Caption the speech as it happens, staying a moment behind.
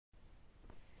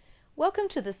Welcome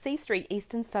to the C3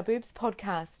 Eastern Suburbs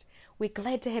podcast. We're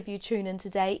glad to have you tune in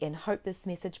today and hope this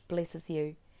message blesses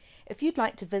you. If you'd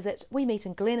like to visit, we meet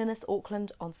in Glen Innes,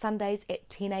 Auckland on Sundays at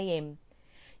 10 a.m.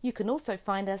 You can also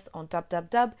find us on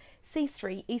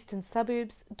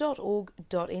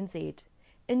www.c3easternsuburbs.org.nz.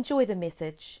 Enjoy the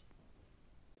message.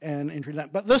 And entering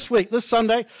that. But this week, this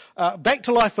Sunday, Back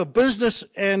to Life for Business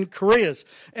and Careers.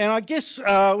 And I guess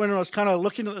when I was kind of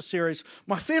looking at the series,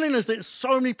 my feeling is that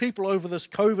so many people over this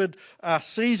COVID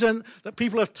season that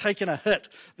people have taken a hit.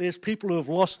 There's people who have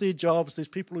lost their jobs. There's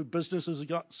people whose businesses have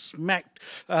got smacked.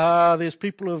 There's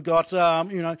people who have got,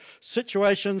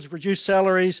 situations, reduced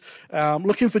salaries,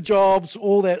 looking for jobs,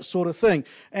 all that sort of thing.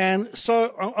 And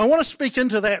so I want to speak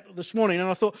into that this morning.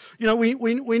 And I thought,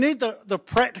 we need the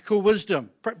practical wisdom.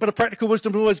 Bit of practical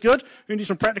wisdom is always good. We need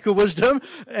some practical wisdom.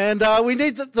 And we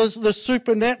need the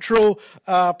supernatural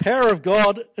power of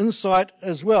God insight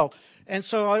as well. And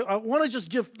so I want to just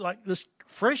give this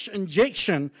fresh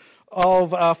injection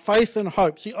of faith and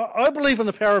hope. See, I believe in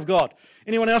the power of God.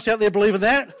 Anyone else out there believe in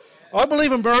that? I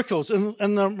believe in miracles, in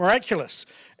the miraculous.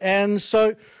 And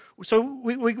so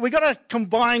we got to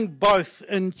combine both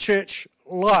in church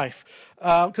life.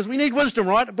 Because we need wisdom,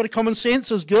 right? A bit of common sense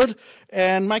is good,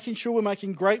 and making sure we're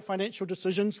making great financial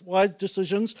decisions, wise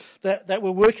decisions, that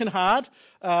we're working hard,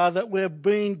 that we're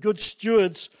being good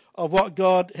stewards of what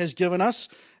God has given us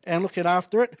and looking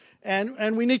after it.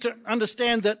 And we need to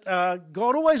understand that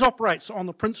God always operates on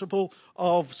the principle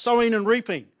of sowing and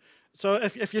reaping. So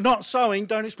if you're not sowing,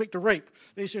 don't expect to reap.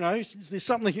 There's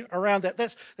something around that.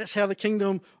 That's how the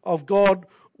kingdom of God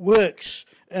works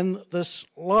in this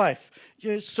life.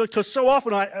 Because so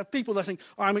often people think,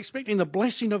 I'm expecting the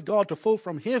blessing of God to fall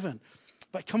from heaven.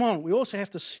 But come on, we also have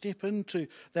to step into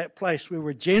that place where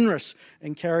we're generous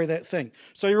and carry that thing.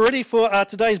 So you ready for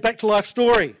today's Back to Life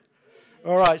story?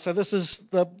 All right, so this is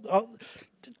do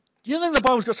you think the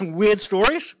Bible's got some weird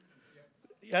stories?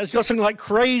 Yeah, it's got some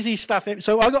crazy stuff.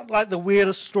 So I got the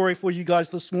weirdest story for you guys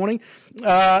this morning.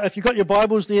 If you've got your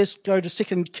Bibles there, go to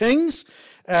 2 Kings.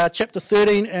 Chapter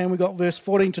 13, and we've got verse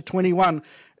 14 to 21.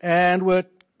 And we're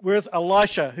with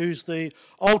Elisha, who's the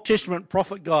Old Testament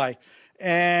prophet guy.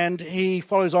 And he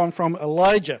follows on from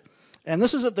Elijah. And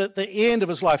this is at the end of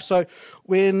his life. So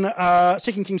when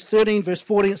 2 Kings 13, verse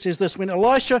 14, it says this: when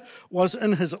Elisha was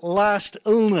in his last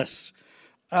illness,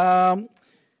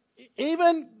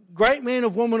 even great men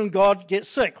of women and God get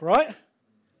sick, right?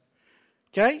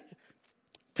 Okay?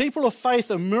 People of faith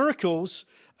and miracles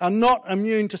are not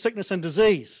immune to sickness and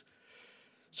disease.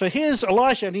 So here's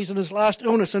Elisha, and he's in his last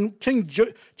illness, and King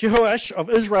Jehoash of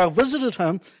Israel visited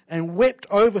him and wept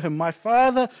over him. My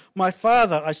father,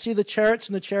 I see the chariots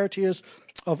and the charioteers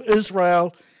of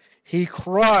Israel, he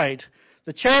cried.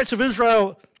 The chariots of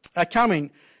Israel are coming.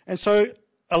 And so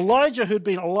Elijah, who'd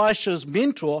been Elisha's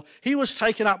mentor, he was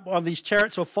taken up by these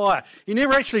chariots of fire. He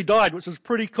never actually died, which was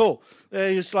pretty cool.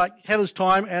 He was had his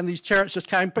time, and these chariots just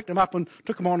came, picked him up, and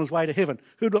took him on his way to heaven.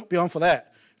 Who'd not be on for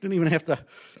that? Didn't even have to.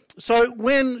 So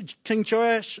when King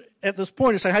Joash, at this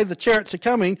point, is saying, hey, the chariots are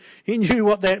coming, he knew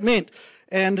what that meant.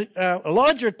 And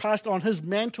Elijah had passed on his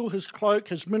mantle, his cloak,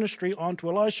 his ministry onto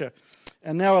Elisha.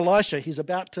 And now Elisha, he's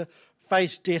about to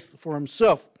face death for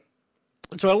himself.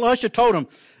 And so Elisha told him,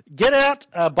 get out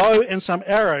a bow and some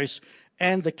arrows.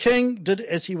 And the king did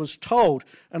as he was told.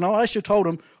 And Elisha told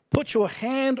him, put your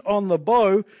hand on the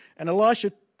bow. And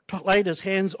Elisha laid his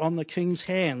hands on the king's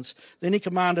hands. Then he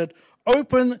commanded,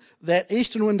 open that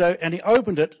eastern window. And he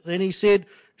opened it. Then he said,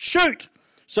 shoot.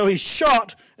 So he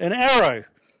shot an arrow.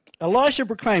 Elisha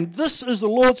proclaimed, this is the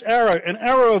Lord's arrow, an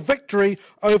arrow of victory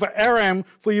over Aram,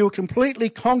 for you will completely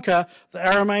conquer the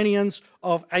Arameans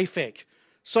of Aphek.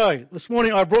 So this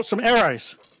morning I brought some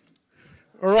arrows.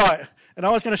 All right, and I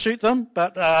was going to shoot them,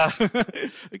 but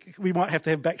we might have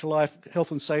to have Back to Life health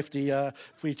and safety.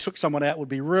 If we took someone out, it would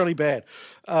be really bad.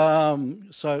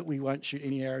 So we won't shoot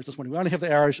any arrows this morning. We only have the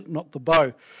arrows, not the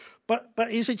bow. But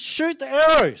he said, shoot the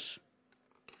arrows.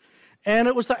 And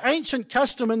it was the ancient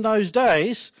custom in those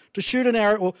days to shoot an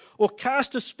arrow or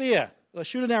cast a spear. They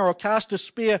shoot an arrow or cast a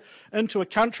spear into a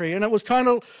country. And it was kind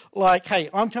of like, hey,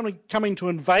 I'm coming to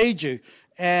invade you.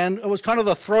 And it was kind of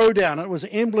the throwdown. It was an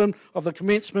emblem of the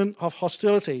commencement of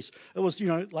hostilities. It was,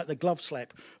 like the glove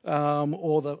slap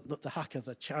or the haka,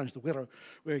 the challenge, the wera.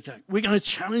 We're going to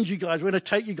challenge you guys. We're going to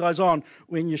take you guys on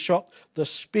when you shot the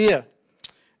spear.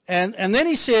 And then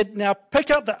he said, now pick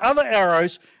up the other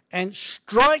arrows and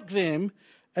strike them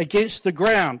against the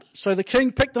ground. So the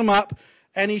king picked them up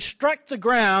and he struck the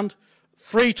ground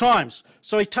 3 times.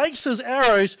 So he takes his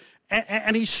arrows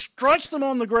and he strikes them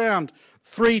on the ground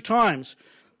 3 times.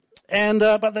 And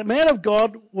but the man of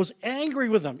God was angry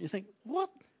with him. You think, what?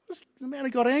 the man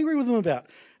of God angry with him about?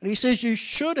 And he says, you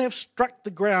should have struck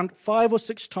the ground 5 or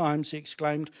 6 times, he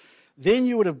exclaimed. Then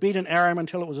you would have beaten Aram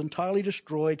until it was entirely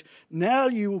destroyed. Now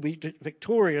you will be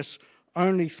victorious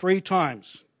only 3 times.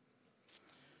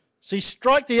 See,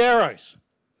 strike the arrows.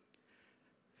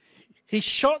 He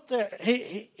shot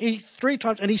he 3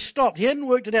 times and he stopped. He hadn't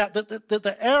worked it out that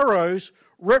the arrows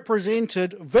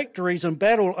represented victories in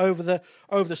battle over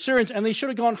the Syrians, and they should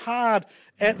have gone hard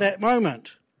at that moment.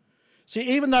 See,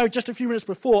 even though just a few minutes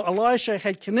before Elisha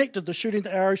had connected the shooting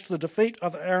the arrows to the defeat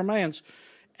of the Arameans,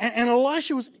 and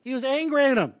Elisha was angry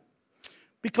at him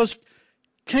because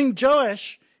King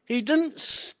Joash, he didn't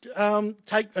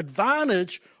take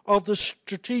advantage of the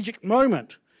strategic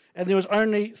moment, and there was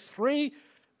only 3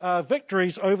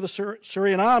 victories over the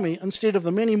Syrian army instead of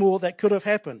the many more that could have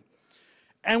happened.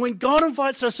 And when God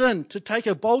invites us in to take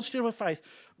a bold step of faith,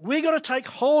 we've got to take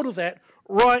hold of that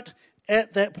right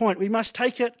at that point. We must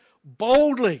take it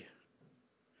boldly.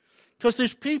 Because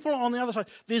there's people on the other side.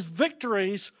 There's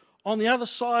victories on the other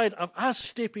side of us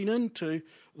stepping into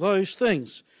those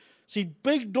things. See,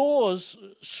 big doors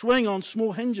swing on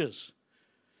small hinges.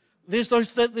 There's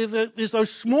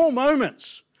those small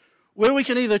moments where we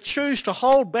can either choose to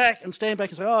hold back and stand back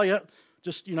and say, oh yeah,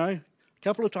 just, a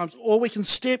couple of times, or we can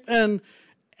step in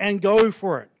and go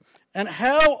for it. And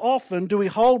how often do we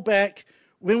hold back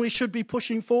when we should be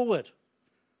pushing forward?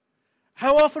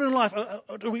 How often in life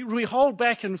do we hold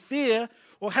back in fear,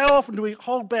 or how often do we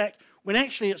hold back when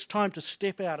actually it's time to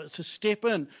step out, it's to step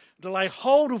in, to lay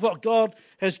hold of what God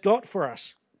has got for us?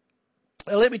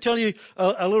 Let me tell you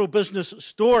a little business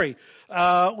story.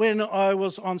 When I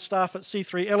was on staff at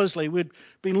C3 Ellerslie, we'd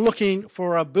been looking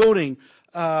for a building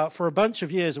for a bunch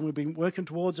of years, and we've been working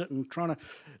towards it and trying to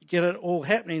get it all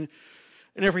happening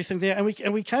and everything there.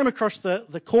 And we came across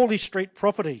the Corley Street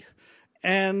property,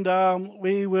 and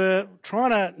we were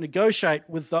trying to negotiate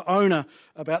with the owner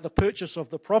about the purchase of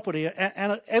the property,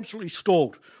 and it absolutely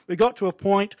stalled. We got to a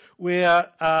point where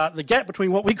the gap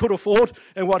between what we could afford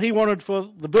and what he wanted for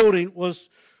the building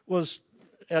was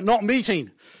not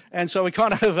meeting, and so we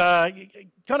kind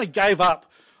of gave up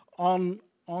on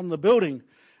the building.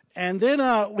 And then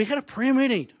we had a prayer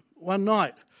meeting one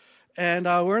night, and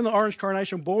we're in the Orange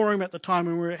Coronation Ballroom at the time,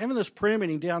 and we were having this prayer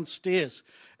meeting downstairs.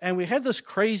 And we had this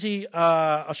crazy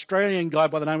Australian guy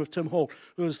by the name of Tim Hall,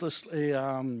 who was this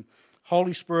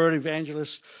Holy Spirit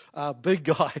evangelist, big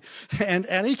guy.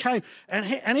 And he came,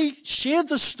 and he shared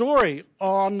the story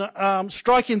on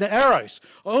striking the arrows.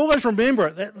 I always remember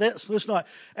it, that's this night.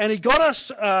 And he got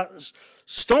us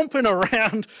stomping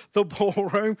around the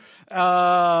ballroom,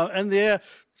 and there,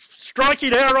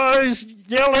 striking arrows,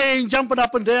 yelling, jumping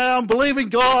up and down, believing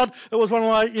God. It was one of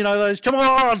my, those, come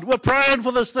on, we're praying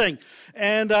for this thing.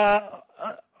 And I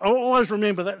always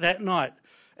remember that night,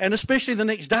 and especially the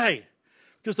next day.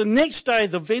 Because the next day,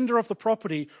 the vendor of the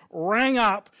property rang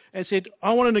up and said,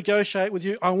 I want to negotiate with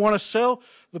you. I want to sell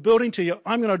the building to you.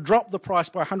 I'm going to drop the price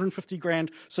by 150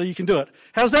 grand so you can do it.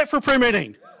 How's that for a prayer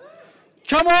meeting?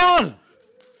 Come on.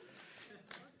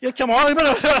 Yeah, come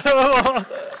on.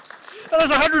 There's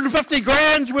 150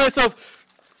 grand's worth of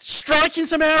striking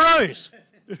some arrows.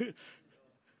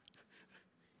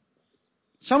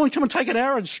 Someone come and take an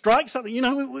arrow and strike something.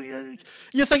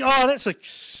 You think, oh, that's a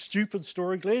stupid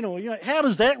story, Glenn. Or, how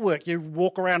does that work? You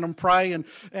walk around and pray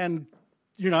and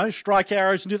strike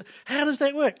arrows and do that. How does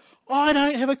that work? I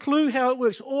don't have a clue how it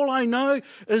works. All I know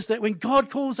is that when God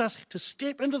calls us to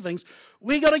step into things,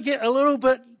 we got to get a little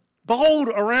bit bold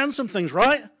around some things,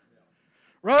 right?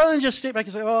 Rather than just step back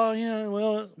and say, oh,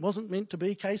 well, it wasn't meant to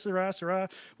be, que sera, sera,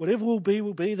 whatever will be,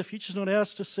 the future's not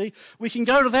ours to see. We can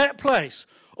go to that place,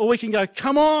 or we can go,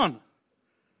 come on,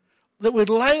 that we'd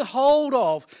lay hold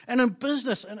of. And in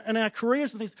business, and in our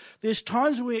careers and things, there's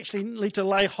times when we actually need to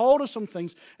lay hold of some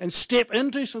things and step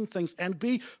into some things and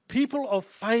be people of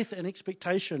faith and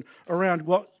expectation around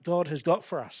what God has got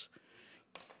for us.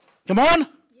 Come on?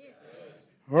 Yes.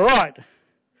 All right.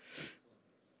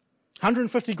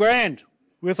 150 grand.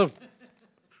 Worth of,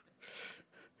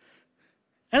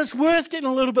 and it's worth getting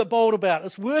a little bit bold about.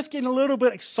 It's worth getting a little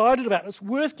bit excited about. It's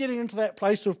worth getting into that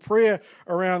place of prayer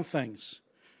around things.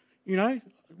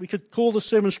 We could call the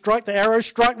sermon "Strike the Arrow,"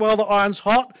 strike while the iron's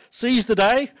hot, seize the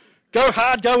day, go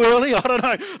hard, go early. I don't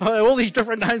know, all these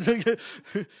different names.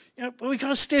 But we've got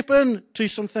to step into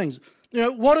some things.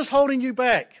 What is holding you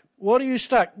back? What are you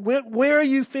stuck? Where are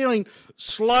you feeling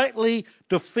slightly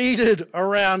defeated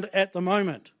around at the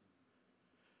moment?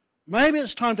 Maybe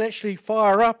it's time to actually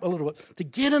fire up a little bit, to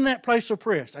get in that place of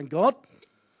prayer, saying, God,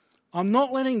 I'm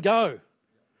not letting go.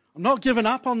 I'm not giving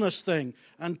up on this thing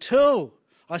until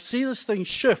I see this thing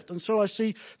shift until I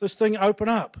see this thing open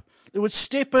up. They would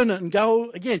step in it and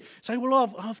go again. Say,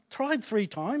 well, I've tried 3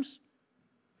 times.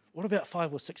 What about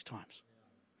 5 or 6 times?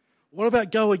 What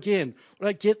about go again? What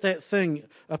about get that thing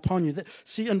upon you?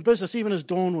 See, in business, even as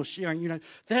Dawn was sharing,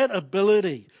 that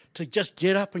ability to just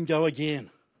get up and go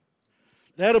again.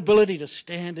 That ability to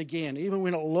stand again, even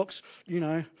when it looks,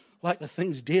 like the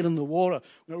thing's dead in the water.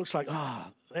 When it looks like,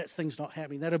 that thing's not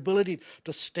happening. That ability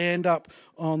to stand up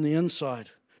on the inside,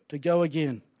 to go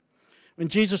again. When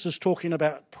Jesus is talking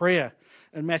about prayer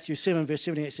in Matthew 7, verse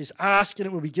 78, it says, ask and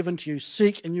it will be given to you.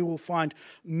 Seek and you will find.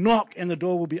 Knock and the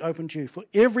door will be opened to you. For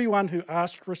everyone who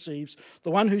asks receives.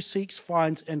 The one who seeks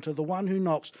finds. And to the one who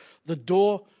knocks, the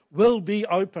door will be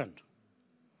opened.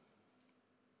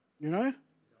 I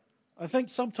think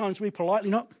sometimes we politely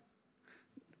knock.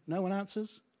 No one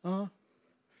answers. Oh,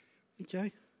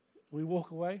 okay. We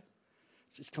walk away.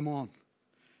 It says, come on.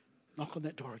 Knock on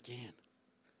that door again.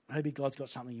 Maybe God's got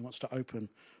something He wants to open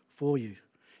for you.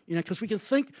 Because we can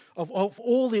think of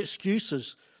all the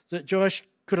excuses that Joash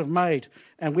could have made,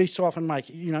 and we so often make.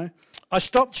 I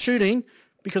stopped shooting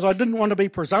because I didn't want to be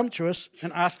presumptuous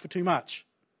and ask for too much.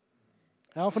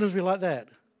 How often is we like that?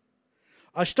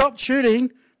 I stopped shooting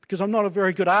because I'm not a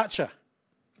very good archer.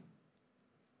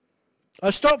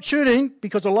 I stopped shooting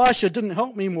because Elisha didn't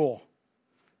help me more.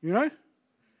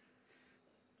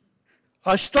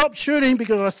 I stopped shooting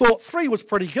because I thought 3 was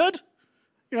pretty good.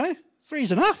 3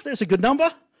 is enough. That's a good number.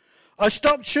 I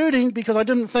stopped shooting because I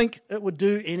didn't think it would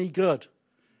do any good.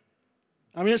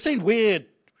 It seemed weird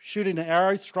shooting an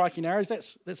arrow, striking arrows.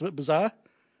 That's a bit bizarre.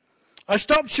 I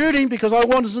stopped shooting because I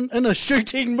wasn't in a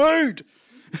shooting mood.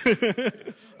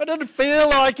 I didn't feel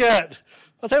like it.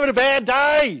 I was having a bad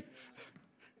day.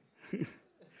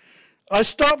 I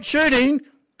stopped shooting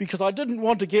because I didn't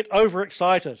want to get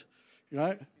overexcited.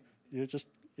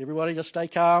 Everybody just stay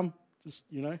calm.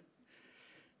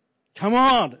 Come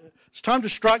on. It's time to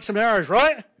strike some arrows,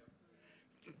 right?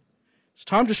 It's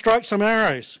time to strike some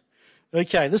arrows.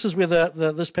 Okay, this is where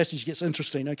this passage gets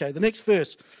interesting. Okay, the next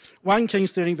verse, 1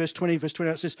 Kings 13, verse 20, verse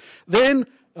 29, it says, then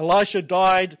Elisha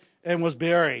died and was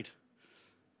buried.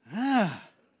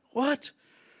 What?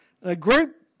 A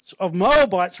group of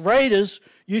Moabites, raiders,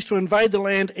 used to invade the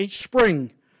land each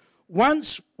spring.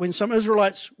 Once, when some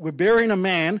Israelites were burying a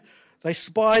man, they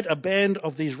spied a band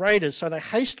of these raiders, so they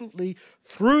hastily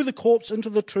threw the corpse into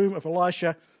the tomb of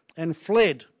Elisha and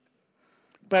fled.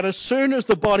 But as soon as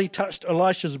the body touched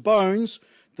Elisha's bones,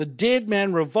 the dead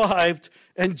man revived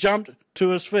and jumped to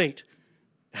his feet.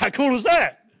 How cool is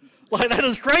that? That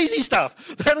is crazy stuff.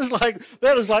 That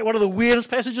is like one of the weirdest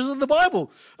passages in the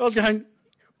Bible. I was going,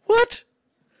 what?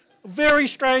 Very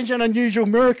strange and unusual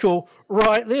miracle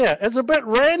right there. It's a bit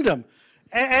random.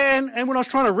 And when I was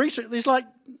trying to research,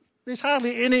 there's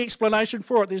hardly any explanation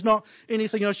for it. There's not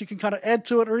anything else you can kind of add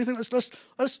to it or anything.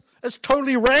 It's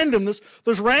totally random.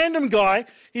 This random guy,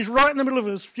 he's right in the middle of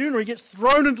his funeral. He gets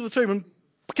thrown into the tomb and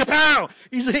kapow!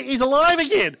 He's alive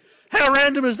again. How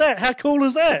random is that? How cool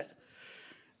is that?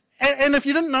 And if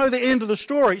you didn't know the end of the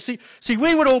story, see,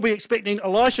 we would all be expecting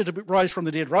Elisha to rise from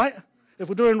the dead, right? If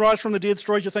we're doing rise from the dead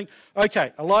stories, you think,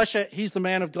 okay, Elisha, he's the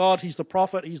man of God, he's the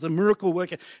prophet, he's the miracle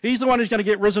worker, he's the one who's going to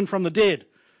get risen from the dead.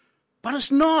 But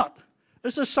it's not.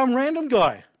 It's just some random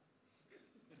guy.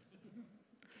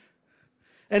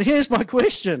 And here's my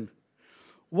question.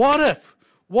 What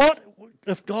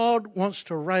if God wants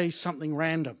to raise something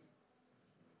random?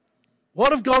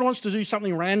 What if God wants to do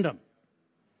something random?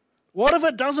 What if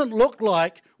it doesn't look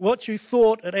like what you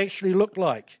thought it actually looked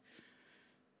like?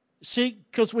 See,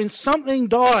 because when something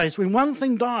dies, when one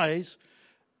thing dies,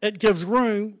 it gives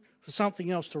room for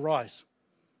something else to rise.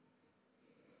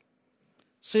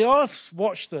 See, I've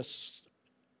watched this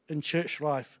in church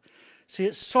life. See,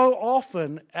 it's so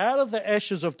often out of the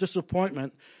ashes of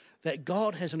disappointment that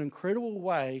God has an incredible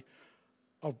way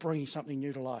of bringing something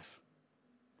new to life.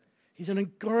 He's an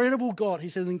incredible God.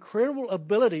 He's an incredible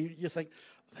ability. You think,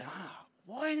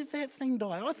 why did that thing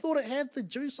die? I thought it had the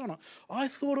juice on it. I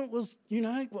thought it was,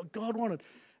 what God wanted.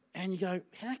 And you go,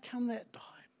 how come that died?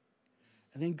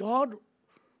 And then God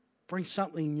brings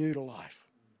something new to life.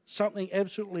 Something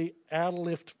absolutely out of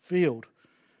left field.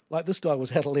 Like this guy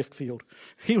was out of left field.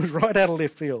 He was right out of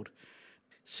left field.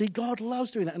 See, God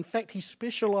loves doing that. In fact, He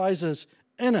specializes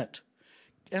in it.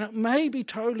 And it may be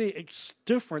totally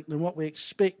different than what we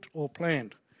expect or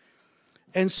planned.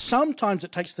 And sometimes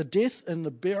it takes the death and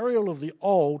the burial of the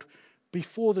old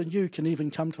before the new can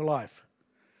even come to life.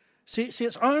 See,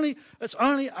 it's only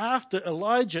after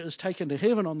Elijah is taken to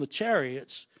heaven on the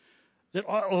chariots that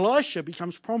Elisha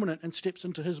becomes prominent and steps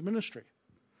into his ministry.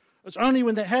 It's only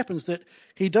when that happens that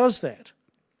he does that.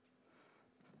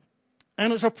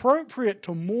 And it's appropriate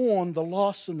to mourn the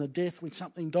loss and the death when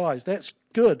something dies. That's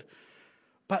good.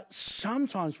 But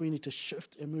sometimes we need to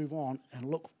shift and move on and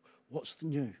look, what's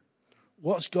new?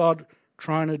 What's God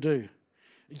trying to do?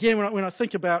 Again, when I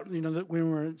think about, that when we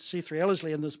were at C3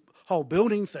 Ellerslie and this whole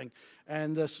building thing,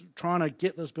 and this trying to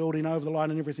get this building over the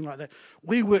line and everything like that,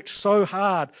 we worked so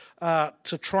hard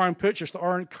to try and purchase the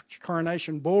Orange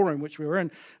Coronation Ballroom, which we were in.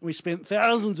 We spent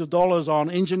thousands of dollars on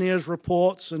engineers'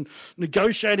 reports and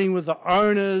negotiating with the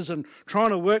owners and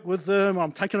trying to work with them.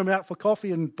 I'm taking them out for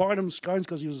coffee and buying them scones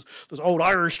because he was this old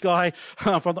Irish guy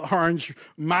from the Orange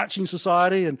Marching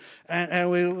Society, and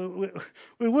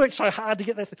we worked so hard to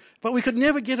get that, but we could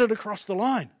never get it across the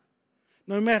line,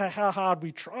 no matter how hard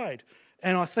we tried.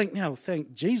 And I think now,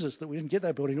 thank Jesus that we didn't get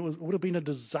that building. It would have been a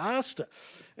disaster.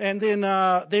 And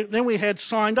then we had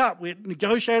signed up. We had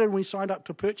negotiated and we signed up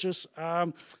to purchase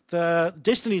the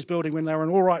Destiny's building when they were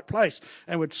in all right place.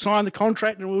 And we'd signed the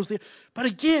contract and it was there. But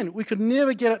again, we could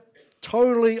never get it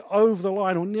totally over the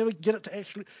line or never get it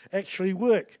to actually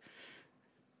work.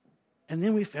 And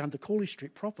then we found the Cooley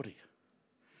Street property.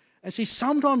 And see,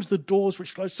 sometimes the doors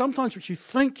which close, sometimes which you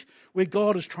think where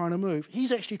God is trying to move,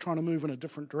 He's actually trying to move in a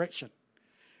different direction.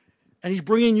 And He's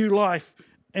bringing you life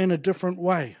in a different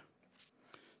way.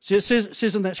 See, it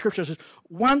says in that scripture, it says,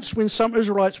 once when some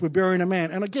Israelites were burying a man.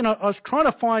 And again, I was trying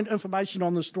to find information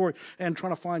on this story and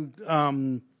trying to find,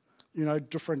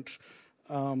 different,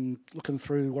 looking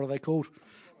through, what are they called?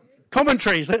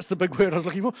 Commentaries, that's the big word I was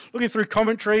looking for. Looking through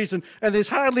commentaries, and there's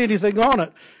hardly anything on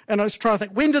it. And I was trying to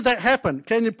think, when did that happen?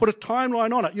 Can you put a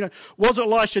timeline on it? Was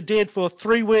Elisha dead for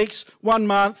 3 weeks, 1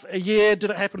 month, a year? Did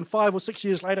it happen 5 or 6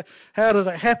 years later? How did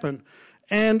it happen?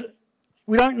 And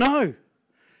we don't know.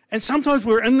 And sometimes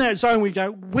we're in that zone, we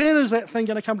go, when is that thing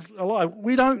going to come alive?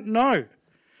 We don't know.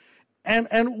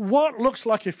 And what looks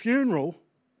like a funeral,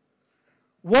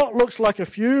 what looks like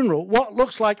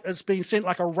it's being sent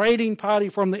like a raiding party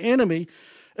from the enemy,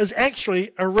 is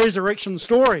actually a resurrection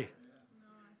story.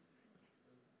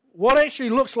 What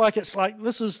actually looks like it's like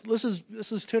this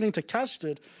is turning to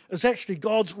custard is actually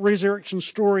God's resurrection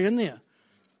story in there.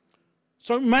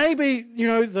 So maybe,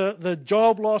 the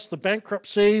job loss, the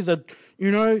bankruptcy, the,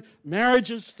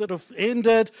 marriages that have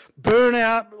ended,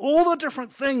 burnout, all the different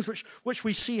things which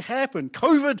we see happen,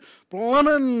 COVID,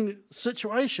 blooming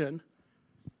situation.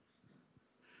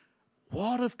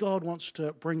 What if God wants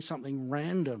to bring something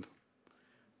random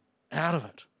out of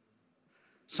it?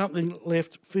 Something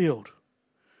left field.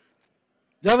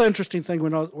 The other interesting thing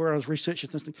when I was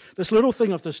researching this thing, this little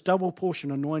thing of this double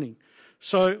portion anointing.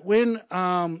 So when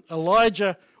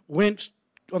Elijah went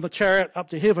on the chariot up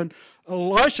to heaven,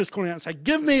 Elisha's calling out and saying,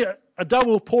 give me a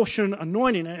double portion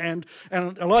anointing. And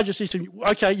Elijah says to him,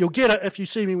 okay, you'll get it if you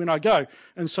see me when I go.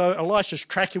 And so Elisha's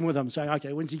tracking with him, saying,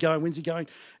 okay, when's he going?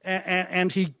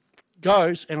 And he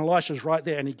goes, and Elisha's right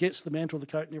there, and he gets the mantle, the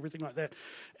coat, and everything like that.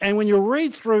 And when you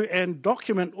read through and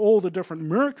document all the different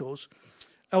miracles,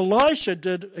 Elisha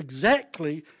did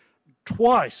exactly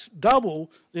twice, double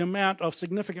the amount of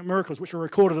significant miracles which are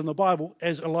recorded in the Bible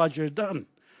as Elijah had done.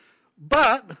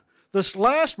 But this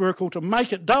last miracle, to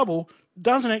make it double,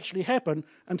 doesn't actually happen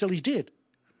until he's dead.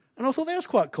 And I thought that was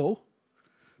quite cool.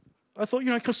 I thought,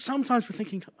 because sometimes we're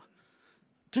thinking,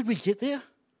 did we get there?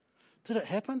 Did it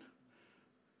happen?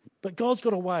 But God's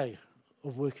got a way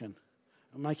of working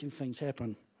and making things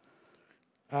happen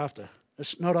after.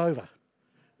 It's not over.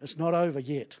 It's not over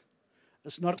yet.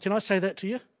 Can I say that to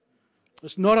you?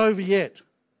 It's not over yet.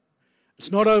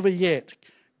 It's not over yet.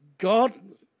 God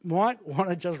might want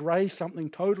to just raise something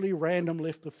totally random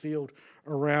left the field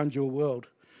around your world.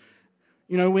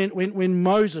 When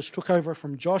Moses took over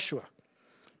from Joshua,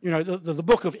 the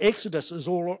book of Exodus is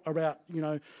all about,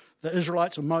 the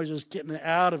Israelites and Moses getting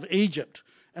out of Egypt.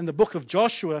 And the book of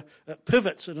Joshua, it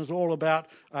pivots and is all about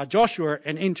Joshua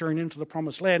and entering into the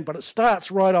promised land. But it starts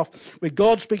right off where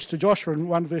God speaks to Joshua in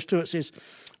 1 verse 2. It says,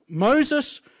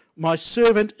 Moses, my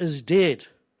servant, is dead.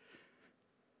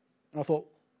 And I thought,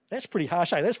 that's pretty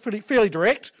harsh, eh? That's fairly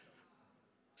direct.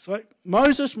 So,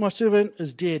 Moses, my servant,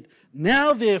 is dead.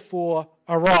 Now, therefore,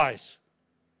 arise.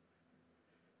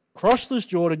 Cross this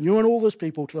Jordan, you and all this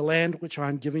people, to the land which I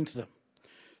am giving to them.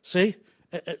 See?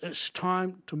 It's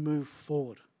time to move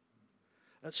forward.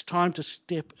 It's time to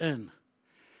step in.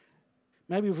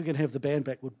 Maybe if we can have the band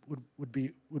back would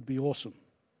be awesome.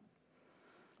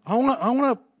 I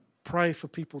want to pray for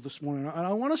people this morning, and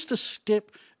I want us to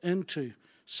step into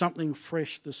something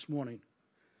fresh this morning.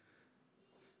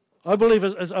 I believe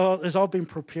as I've been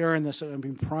preparing this and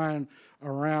been praying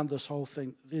around this whole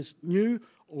thing, there's new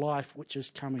life which is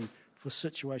coming for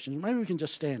situations. Maybe we can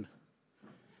just stand.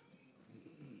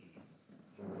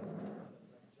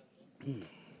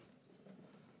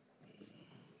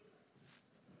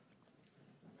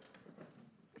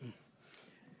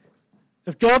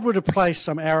 If God were to place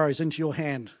some arrows into your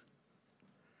hand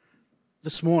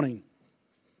this morning,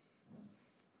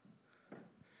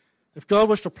 if God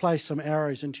was to place some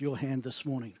arrows into your hand this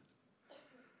morning,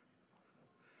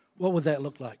 what would that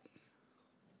look like?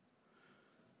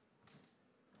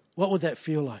 What would that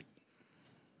feel like?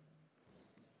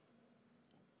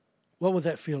 What would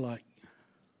that feel like?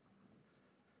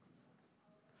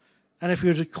 And if He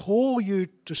were to call you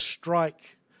to strike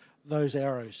those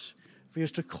arrows, if He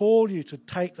was to call you to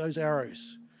take those arrows,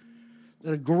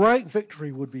 that a great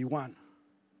victory would be won.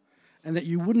 And that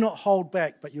you would not hold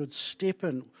back, but you would step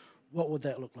in, what would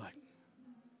that look like?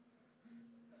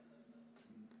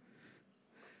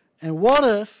 And what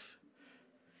if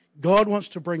God wants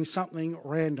to bring something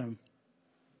random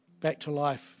back to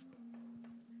life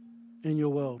in your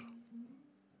world?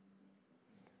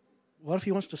 What if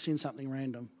He wants to send something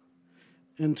random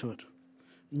into it?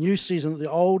 New season, the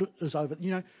old is over.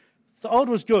 You know, the old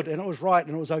was good and it was right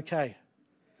and it was okay.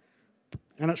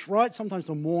 And it's right sometimes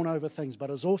to mourn over things, but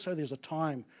there's a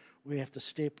time we have to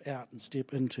step out and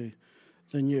step into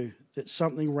the new, that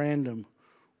something random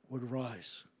would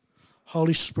rise.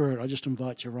 Holy Spirit, I just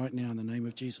invite you right now in the name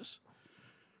of Jesus.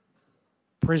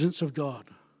 Presence of God.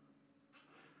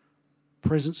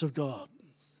 Presence of God.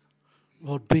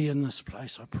 Lord, be in this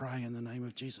place, I pray, in the name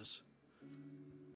of Jesus.